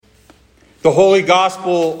The Holy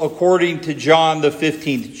Gospel according to John, the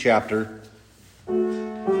 15th chapter.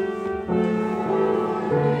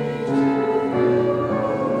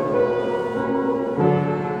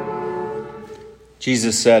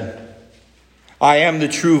 Jesus said, I am the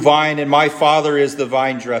true vine, and my Father is the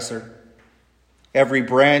vine dresser. Every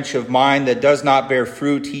branch of mine that does not bear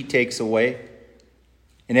fruit, he takes away.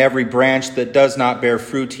 And every branch that does not bear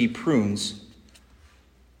fruit, he prunes,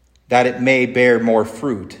 that it may bear more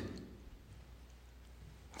fruit.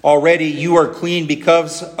 Already you are clean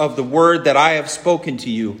because of the word that I have spoken to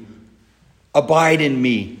you. Abide in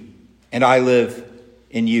me, and I live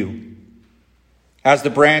in you. As the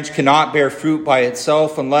branch cannot bear fruit by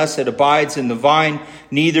itself unless it abides in the vine,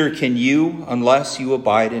 neither can you unless you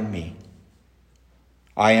abide in me.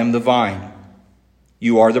 I am the vine,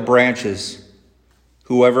 you are the branches.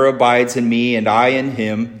 Whoever abides in me and I in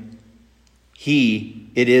him, he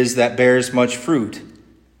it is that bears much fruit.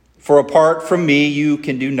 For apart from me, you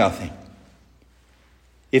can do nothing.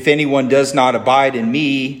 If anyone does not abide in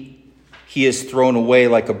me, he is thrown away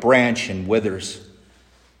like a branch and withers.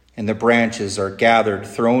 And the branches are gathered,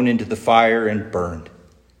 thrown into the fire, and burned.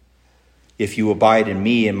 If you abide in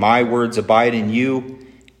me and my words abide in you,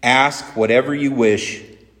 ask whatever you wish,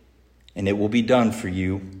 and it will be done for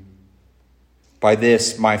you. By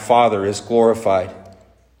this my Father is glorified,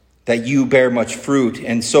 that you bear much fruit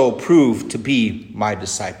and so prove to be my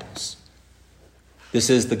disciples. This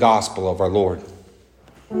is the gospel of our Lord.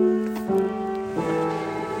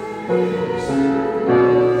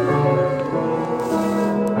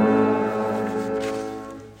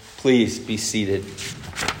 Please be seated.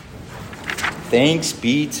 Thanks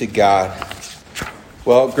be to God.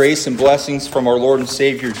 Well, grace and blessings from our Lord and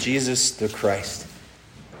Savior, Jesus the Christ.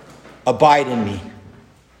 Abide in me.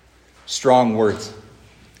 Strong words.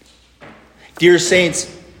 Dear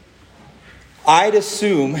saints, I'd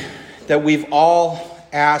assume that we've all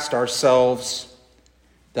asked ourselves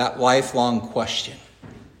that lifelong question.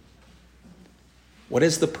 What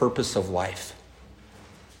is the purpose of life?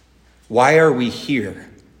 Why are we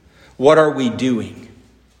here? What are we doing?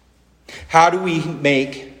 How do we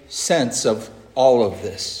make sense of all of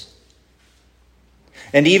this?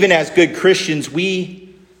 And even as good Christians,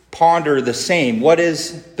 we ponder the same. What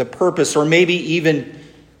is the purpose, or maybe even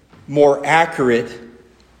more accurate,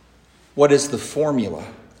 what is the formula?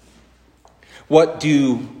 What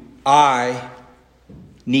do I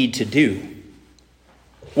need to do?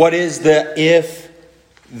 What is the if,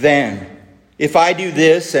 then? If I do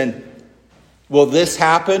this, and will this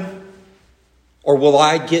happen? Or will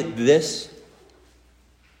I get this?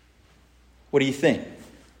 What do you think?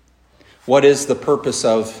 What is the purpose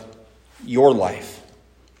of your life?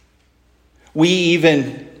 We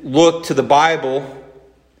even look to the Bible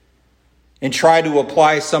and try to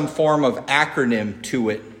apply some form of acronym to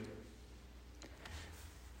it.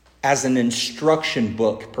 As an instruction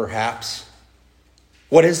book, perhaps.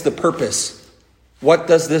 What is the purpose? What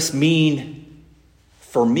does this mean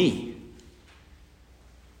for me?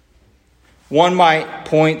 One might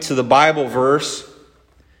point to the Bible verse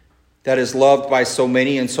that is loved by so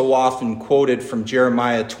many and so often quoted from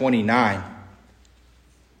Jeremiah 29.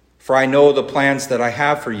 For I know the plans that I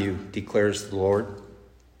have for you, declares the Lord.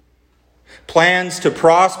 Plans to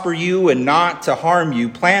prosper you and not to harm you.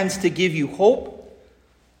 Plans to give you hope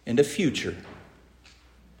and a future.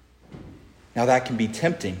 Now that can be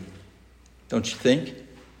tempting, don't you think?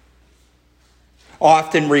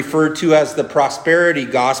 Often referred to as the prosperity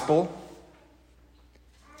gospel.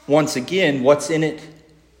 Once again, what's in it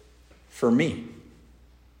for me?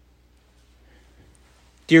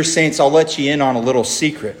 Dear saints, I'll let you in on a little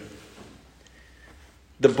secret.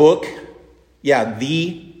 The book,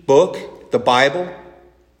 the Bible,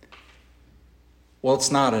 well,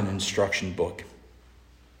 it's not an instruction book.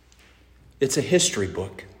 It's a history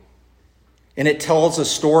book. And it tells a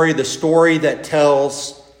story, the story that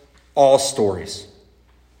tells all stories.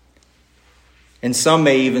 And some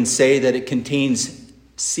may even say that it contains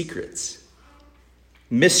secrets,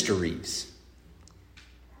 mysteries.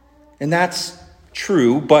 And that's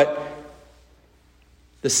true, but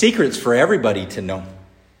the secret's for everybody to know.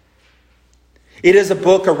 It is a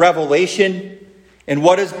book of revelation, and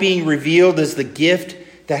what is being revealed is the gift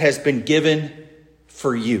that has been given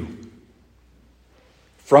for you.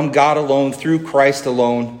 From God alone, through Christ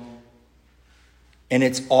alone, and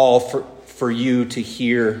it's all for you to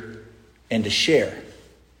hear and to share.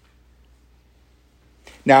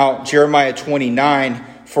 Now, Jeremiah 29,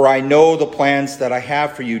 for I know the plans that I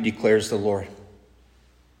have for you, declares the Lord.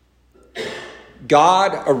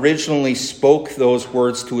 God originally spoke those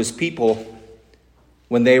words to his people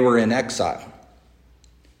when they were in exile.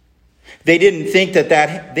 They didn't think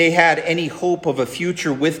that they had any hope of a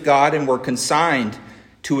future with God and were consigned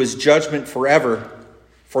to his judgment forever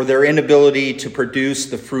for their inability to produce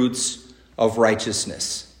the fruits of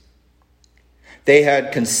righteousness. They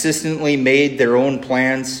had consistently made their own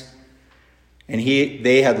plans, and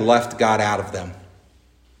they had left God out of them.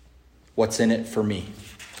 What's in it for me?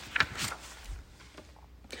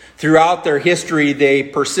 Throughout their history, they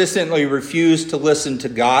persistently refused to listen to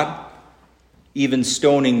God, even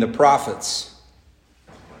stoning the prophets.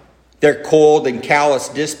 Their cold and callous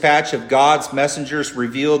dispatch of God's messengers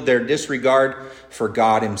revealed their disregard for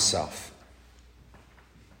God himself.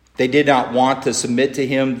 They did not want to submit to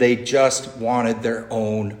him. They just wanted their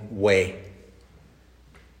own way.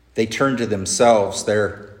 They turned to themselves,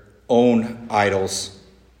 their own idols,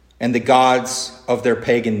 and the gods of their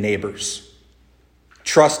pagan neighbors,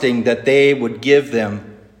 trusting that they would give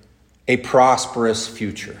them a prosperous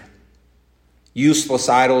future. Useless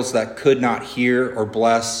idols that could not hear or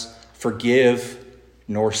bless, forgive,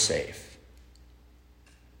 nor save.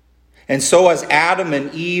 And so as Adam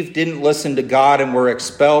and Eve didn't listen to God and were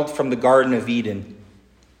expelled from the Garden of Eden,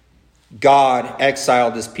 God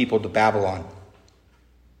exiled his people to Babylon.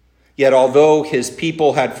 Yet although his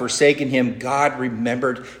people had forsaken him, God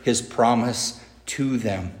remembered his promise to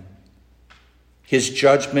them. His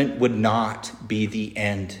judgment would not be the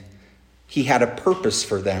end. He had a purpose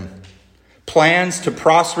for them. Plans to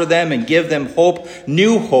prosper them and give them hope,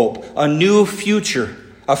 a new future,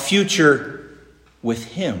 a future with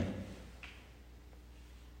him.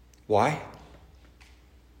 Why?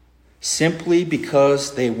 Simply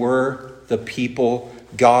because they were the people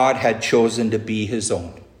God had chosen to be his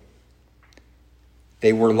own.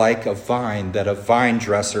 They were like a vine that a vine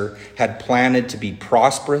dresser had planted to be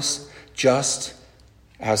prosperous, just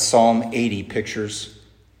as Psalm 80 pictures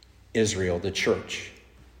Israel, the church.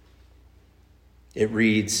 It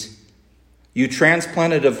reads, "You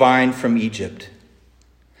transplanted a vine from Egypt.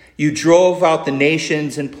 You drove out the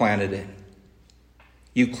nations and planted it.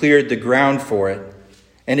 You cleared the ground for it,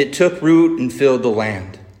 and it took root and filled the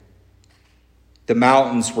land. The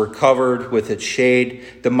mountains were covered with its shade,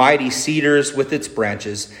 the mighty cedars with its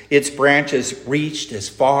branches. Its branches reached as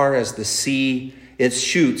far as the sea, its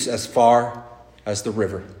shoots as far as the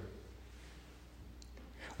river."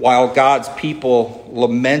 While God's people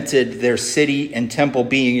lamented their city and temple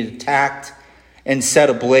being attacked and set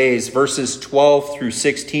ablaze, verses 12 through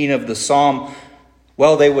 16 of the psalm,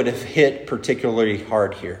 well, they would have hit particularly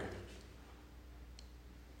hard here.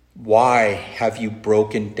 Why have you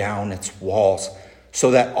broken down its walls so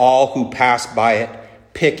that all who pass by it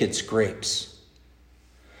pick its grapes?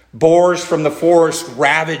 Boars from the forest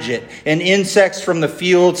ravage it, and insects from the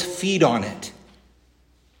fields feed on it.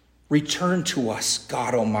 Return to us,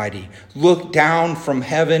 God Almighty. Look down from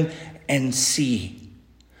heaven and see.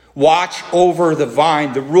 Watch over the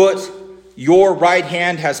vine, the root your right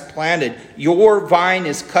hand has planted. Your vine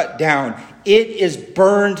is cut down. It is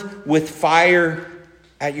burned with fire.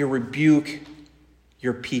 At your rebuke,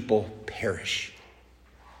 your people perish.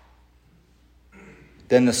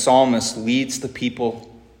 Then the psalmist leads the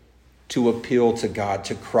people to appeal to God,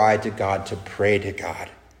 to cry to God, to pray to God.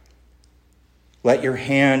 Let your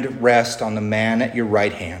hand rest on the man at your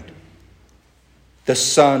right hand. The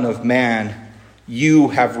Son of Man you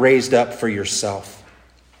have raised up for yourself.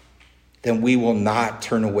 Then we will not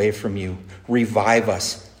turn away from you. Revive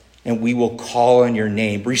us, and we will call on your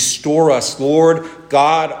name. Restore us, Lord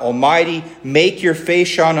God Almighty. Make your face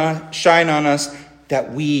shine on us,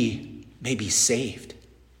 that we may be saved.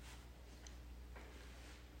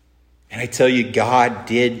 And I tell you, God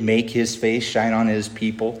did make his face shine on his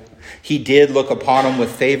people. He did look upon them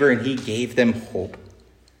with favor, and he gave them hope.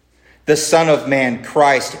 The Son of Man,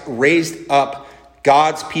 Christ, raised up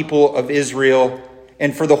God's people of Israel,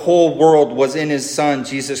 and for the whole world was in his Son,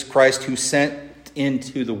 Jesus Christ, who sent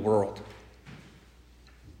into the world.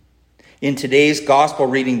 In today's gospel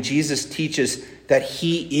reading, Jesus teaches that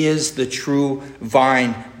he is the true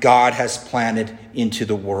vine God has planted into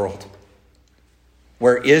the world.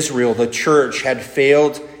 Where Israel, the church, had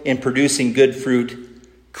failed in producing good fruit,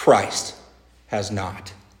 Christ has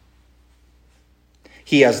not.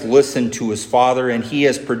 He has listened to his Father, and he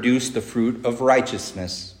has produced the fruit of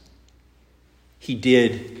righteousness. He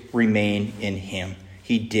did remain in him.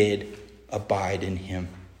 He did abide in him.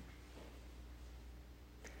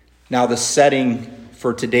 Now, the setting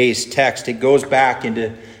for today's text, it goes back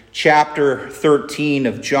into chapter 13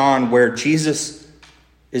 of John, where Jesus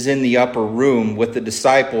is in the upper room with the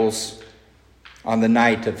disciples on the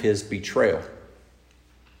night of his betrayal,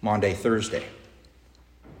 Maundy, Thursday.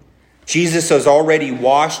 Jesus has already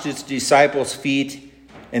washed his disciples' feet,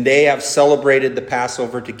 and they have celebrated the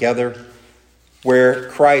Passover together. where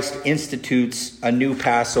Christ institutes a new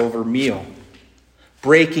Passover meal,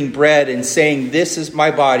 breaking bread and saying, "This is my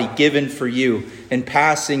body given for you," and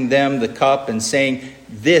passing them the cup and saying,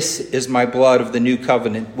 "This is my blood of the new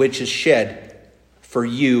covenant, which is shed for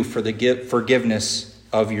you for the forgiveness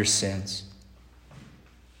of your sins."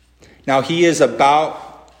 Now he is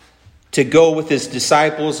about to go with his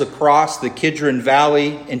disciples across the Kidron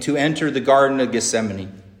Valley and to enter the Garden of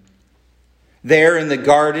Gethsemane. There in the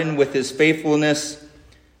garden, with his faithfulness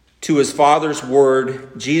to his Father's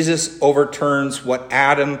word, Jesus overturns what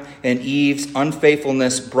Adam and Eve's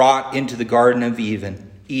unfaithfulness brought into the Garden of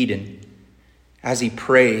Eden, as he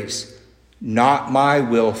prays, "Not my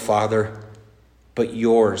will, Father, but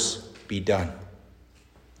yours be done.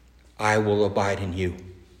 I will abide in you."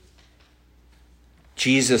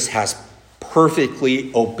 Jesus has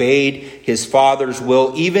perfectly obeyed his Father's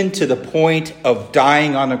will, even to the point of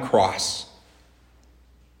dying on the cross.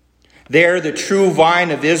 There, the true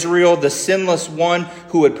vine of Israel, the sinless one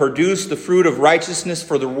who would produce the fruit of righteousness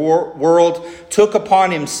for the world, took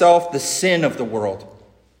upon himself the sin of the world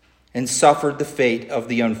and suffered the fate of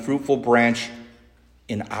the unfruitful branch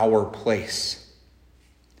in our place.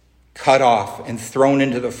 Cut off and thrown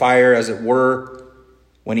into the fire, as it were,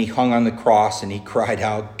 when he hung on the cross and he cried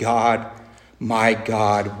out, God,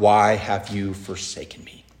 why have you forsaken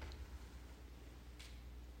me?"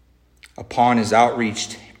 Upon his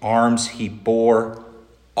outreached arms, he bore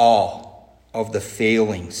all of the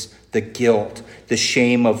failings, the guilt, the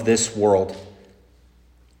shame of this world.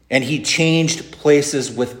 And he changed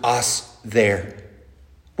places with us there,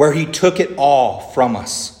 where he took it all from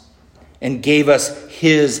us and gave us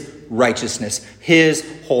his righteousness, his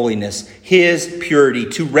holiness, his purity,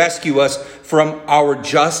 to rescue us from our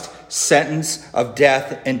just sentence of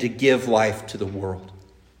death and to give life to the world.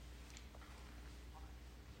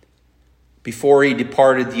 Before he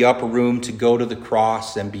departed the upper room to go to the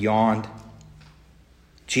cross and beyond,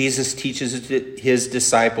 Jesus teaches his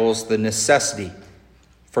disciples the necessity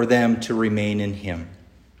for them to remain in him.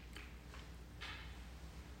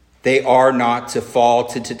 They are not to fall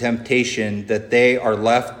to temptation, that they are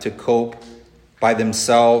left to cope by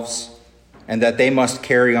themselves, and that they must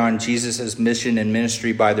carry on Jesus' mission and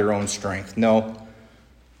ministry by their own strength. No,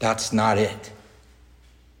 that's not it.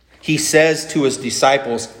 He says to his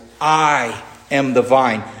disciples, "I am the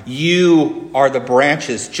vine. You are the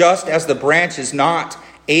branches. Just as the branch is not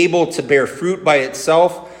able to bear fruit by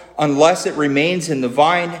itself unless it remains in the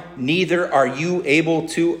vine, neither are you able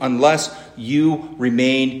to unless you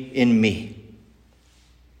remain in me.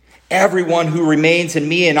 Everyone who remains in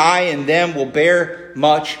me and I in them will bear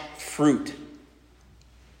much fruit.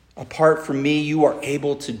 Apart from me, you are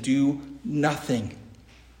able to do nothing."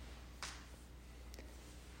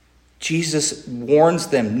 Jesus warns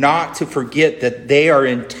them not to forget that they are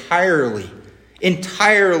entirely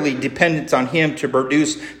dependent on him to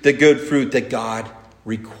produce the good fruit that God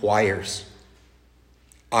requires.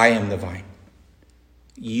 "I am the vine.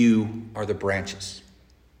 You are the branches.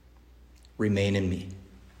 Remain in me."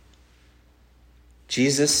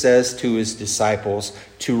 Jesus says to his disciples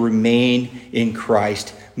to remain in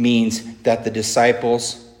Christ means that the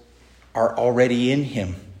disciples are already in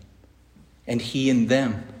him and he in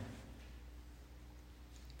them.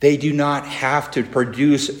 They do not have to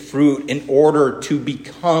produce fruit in order to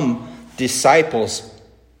become disciples.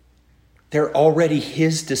 They're already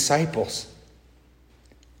his disciples.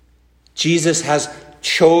 Jesus has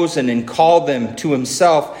chosen and called them to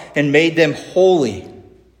himself and made them holy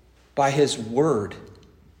by his word.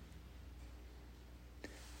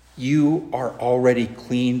 You are already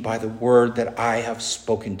clean by the word that I have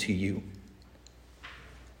spoken to you.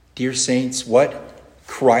 Dear saints, what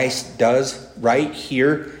Christ does right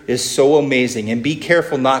here is so amazing, and be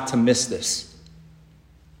careful not to miss this.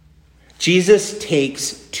 Jesus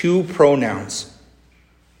takes two pronouns,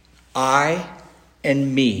 I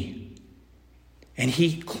and me, and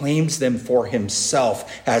he claims them for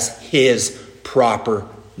himself as his proper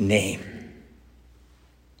name.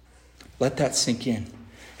 Let that sink in,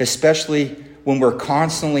 especially when we're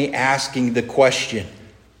constantly asking the question,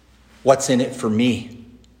 what's in it for me?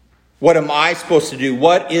 What am I supposed to do?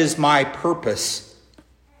 What is my purpose?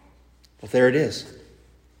 Well, there it is.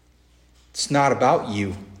 It's not about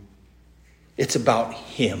you. It's about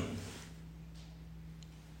him.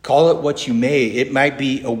 Call it what you may. It might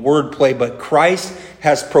be a wordplay, but Christ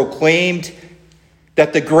has proclaimed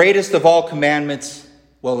that the greatest of all commandments,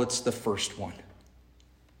 well, it's the first one.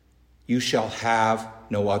 You shall have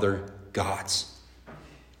no other gods.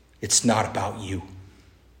 It's not about you.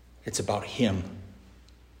 It's about him.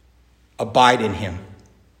 Abide in him.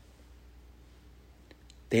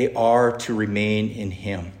 They are to remain in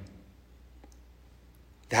him.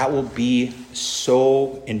 That will be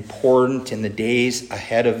so important in the days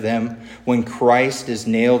ahead of them when Christ is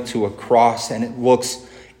nailed to a cross and it looks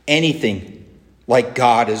anything like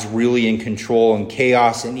God is really in control and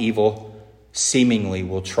chaos and evil seemingly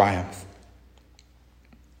will triumph.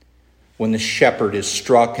 When the shepherd is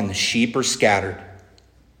struck and the sheep are scattered,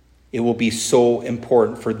 it will be so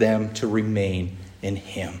important for them to remain in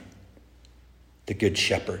him, the good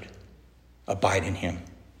shepherd. Abide in him.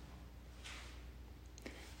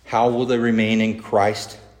 How will they remain in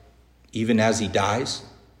Christ even as he dies?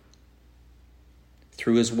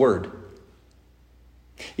 Through his word.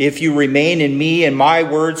 If you remain in me and my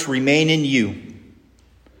words remain in you,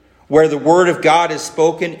 where the word of God is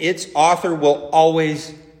spoken, its author will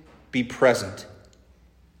always be present.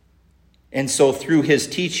 And so through his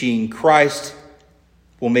teaching, Christ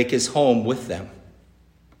will make his home with them.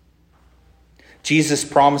 Jesus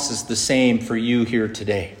promises the same for you here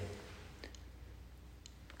today.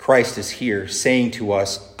 Christ is here saying to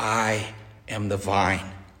us, I am the vine.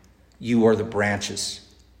 You are the branches.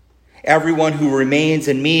 Everyone who remains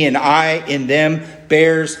in me and I in them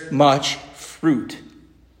bears much fruit.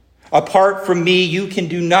 Apart from me, you can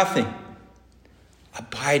do nothing.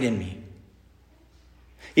 Abide in me.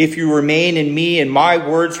 If you remain in me and my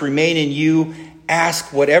words remain in you,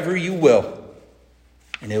 ask whatever you will,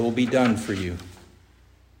 and it will be done for you.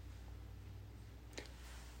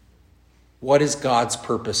 What is God's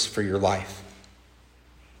purpose for your life?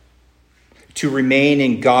 To remain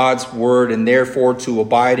in God's word and therefore to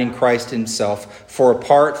abide in Christ himself. For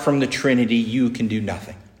apart from the Trinity, you can do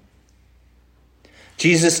nothing.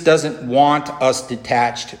 Jesus doesn't want us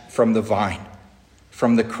detached from the vine,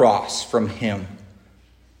 from the cross, from him.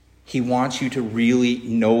 He wants you to really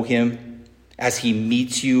know him as he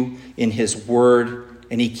meets you in his word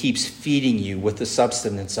and he keeps feeding you with the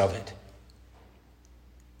substance of it.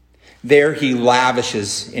 There he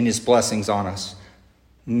lavishes in his blessings on us,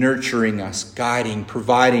 nurturing us, guiding,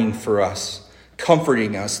 providing for us,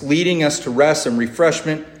 comforting us, leading us to rest and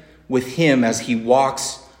refreshment with him as he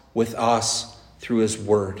walks with us through his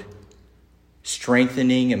word,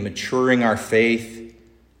 strengthening and maturing our faith,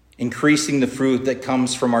 increasing the fruit that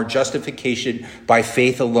comes from our justification by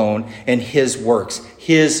faith alone, and his works,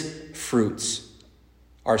 his fruits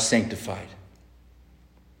are sanctified.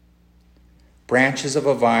 Branches of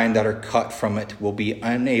a vine that are cut from it will be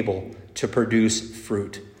unable to produce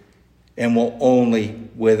fruit and will only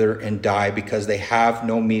wither and die because they have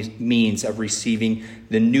no means of receiving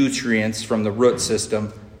the nutrients from the root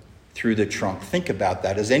system through the trunk. Think about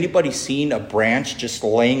that. Has anybody seen a branch just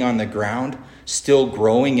laying on the ground, still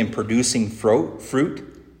growing and producing fruit?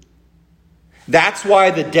 That's why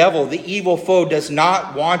the devil, the evil foe, does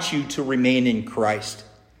not want you to remain in Christ.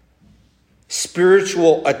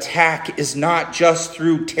 Spiritual attack is not just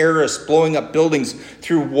through terrorists blowing up buildings,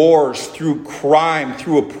 through wars, through crime,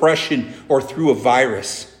 through oppression, or through a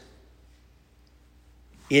virus.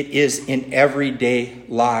 It is in everyday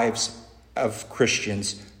lives of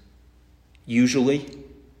Christians, usually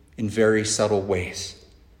in very subtle ways.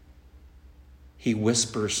 He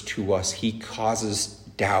whispers to us. He causes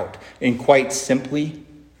doubt. And quite simply,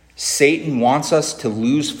 Satan wants us to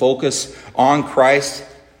lose focus on Christ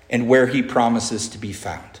and where he promises to be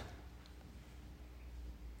found.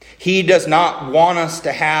 He does not want us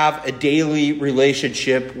to have a daily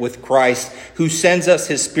relationship with Christ, who sends us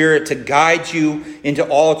his Spirit to guide you into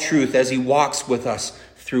all truth as he walks with us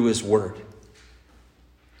through his word.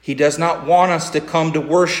 He does not want us to come to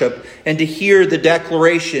worship and to hear the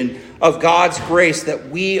declaration of God's grace that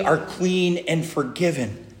we are clean and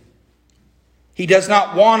forgiven. He does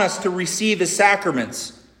not want us to receive his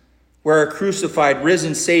sacraments, where a crucified,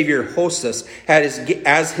 risen Savior hosts us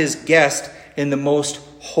as his guest in the most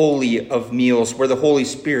holy of meals, where the Holy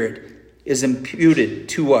Spirit is imputed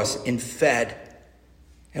to us and fed,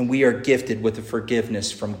 and we are gifted with the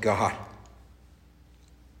forgiveness from God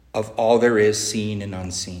of all there is, seen and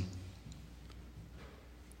unseen.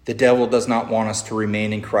 The devil does not want us to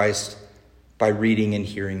remain in Christ by reading and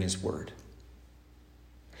hearing his word.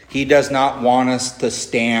 He does not want us to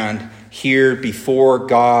stand here before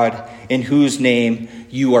God, in whose name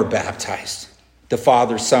you are baptized, the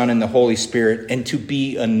Father, Son, and the Holy Spirit, and to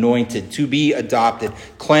be anointed, to be adopted,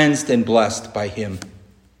 cleansed and blessed by him.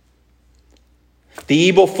 The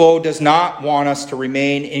evil foe does not want us to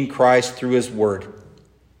remain in Christ through his word.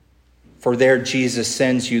 For there Jesus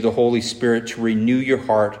sends you the Holy Spirit to renew your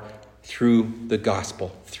heart through the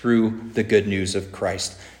gospel, through the good news of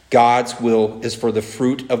Christ. God's will is for the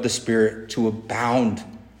fruit of the Spirit to abound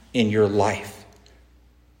in your life.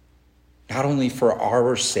 Not only for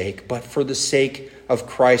our sake, but for the sake of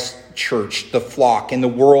Christ's church, the flock, and the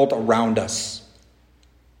world around us.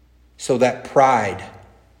 so that pride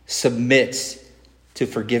submits to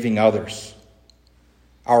forgiving others.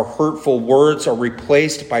 Our hurtful words are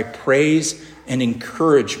replaced by praise and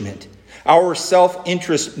encouragement. Our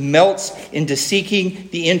self-interest melts into seeking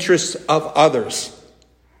the interests of others.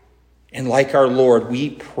 And like our Lord, we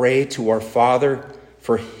pray to our Father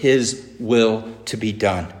for his will to be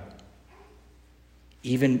done,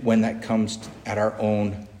 even when that comes at our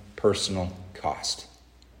own personal cost.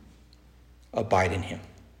 Abide in him.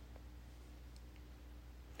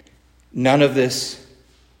 None of this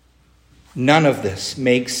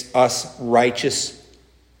makes us righteous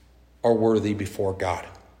or worthy before God.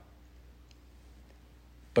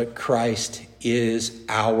 But Christ is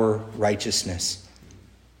our righteousness.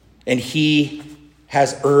 And he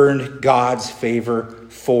has earned God's favor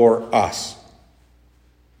for us.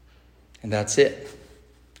 And that's it.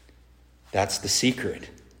 That's the secret.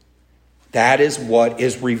 That is what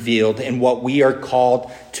is revealed and what we are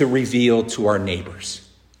called to reveal to our neighbors.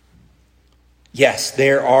 Yes,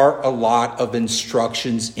 there are a lot of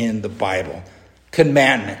instructions in the Bible,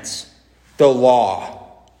 commandments, the law.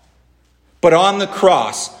 But on the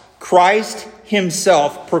cross, Christ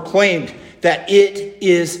himself proclaimed that it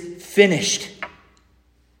is finished.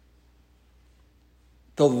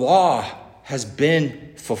 The law has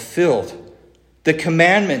been fulfilled. The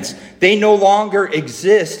commandments, they no longer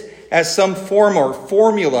exist as some form or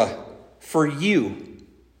formula for you.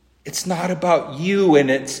 It's not about you and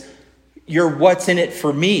it's your what's in it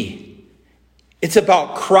for me. It's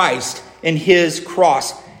about Christ and his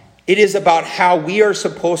cross. It is about how we are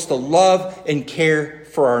supposed to love and care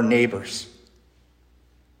for our neighbors.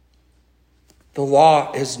 The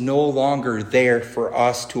law is no longer there for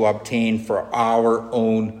us to obtain for our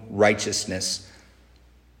own righteousness.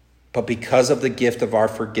 But because of the gift of our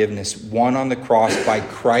forgiveness, won on the cross by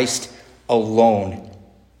Christ alone,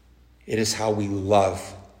 it is how we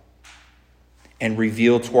love and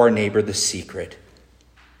reveal to our neighbor the secret,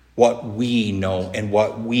 what we know and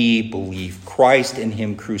what we believe, Christ and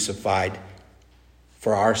him crucified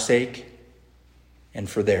for our sake and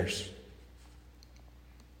for theirs.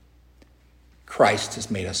 Christ has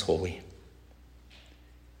made us holy.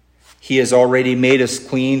 He has already made us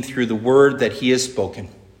clean through the word that he has spoken.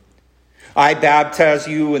 I baptize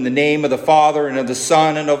you in the name of the Father and of the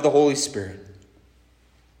Son and of the Holy Spirit.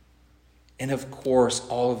 And of course,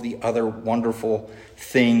 all of the other wonderful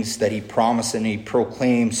things that he promised and he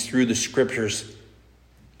proclaims through the scriptures,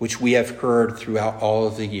 which we have heard throughout all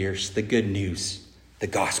of the years, the good news, the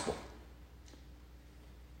gospel.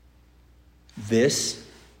 This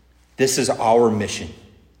is our mission.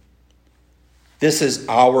 This is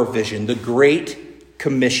our vision, the Great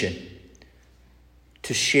Commission.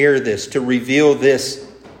 To share this, to reveal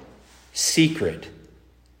this secret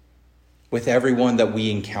with everyone that we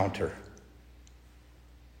encounter.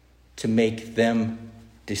 To make them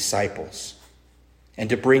disciples. And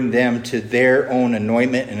to bring them to their own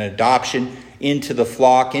anointment and adoption into the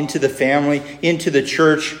flock, into the family, into the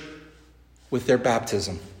church with their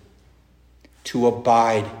baptism. To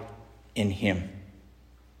abide in him.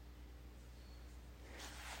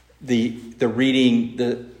 The reading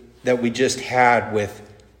that we just had with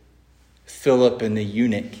Philip and the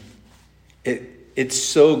eunuch, it's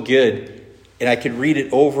so good. And I could read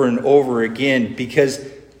it over and over again because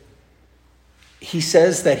he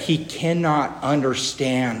says that he cannot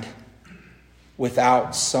understand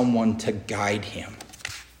without someone to guide him.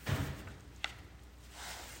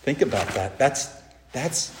 Think about that.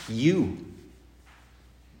 That's you.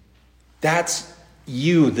 That's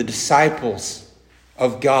you, the disciples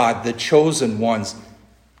of God, the chosen ones.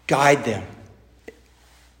 Guide them.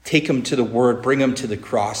 Take them to the word. Bring them to the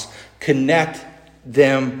cross. Connect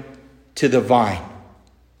them to the vine.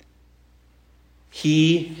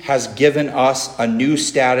 He has given us a new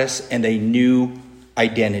status and a new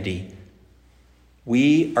identity.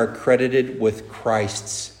 We are credited with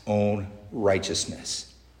Christ's own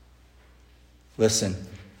righteousness. Listen,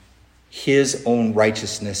 his own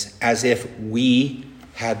righteousness, as if we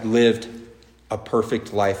had lived a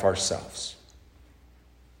perfect life ourselves.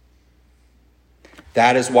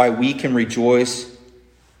 That is why we can rejoice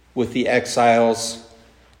with the exiles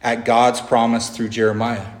at God's promise through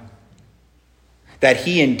Jeremiah. That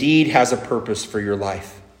he indeed has a purpose for your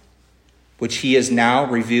life, which he has now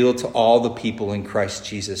revealed to all the people in Christ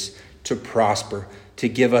Jesus to prosper, to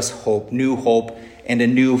give us hope, and a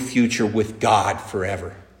new future with God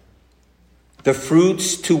forever. The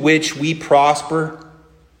fruits to which we prosper,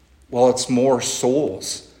 well, it's more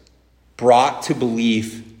souls brought to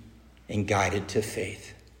belief and guided to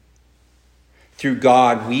faith. Through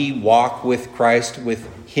God, we walk with Christ,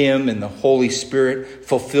 with him and the Holy Spirit,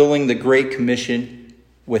 fulfilling the Great Commission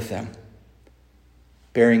with them,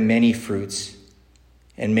 bearing many fruits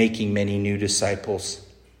and making many new disciples,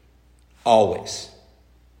 always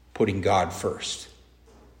putting God first.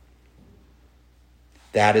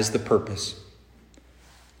 That is the purpose.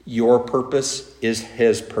 Your purpose is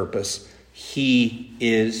his purpose. He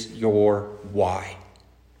is your why.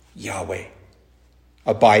 Yahweh.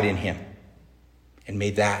 Abide in him. And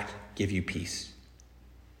may that give you peace.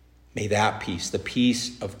 May that peace, the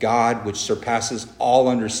peace of God which surpasses all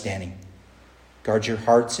understanding, guard your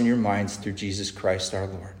hearts and your minds through Jesus Christ our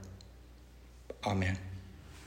Lord. Amen.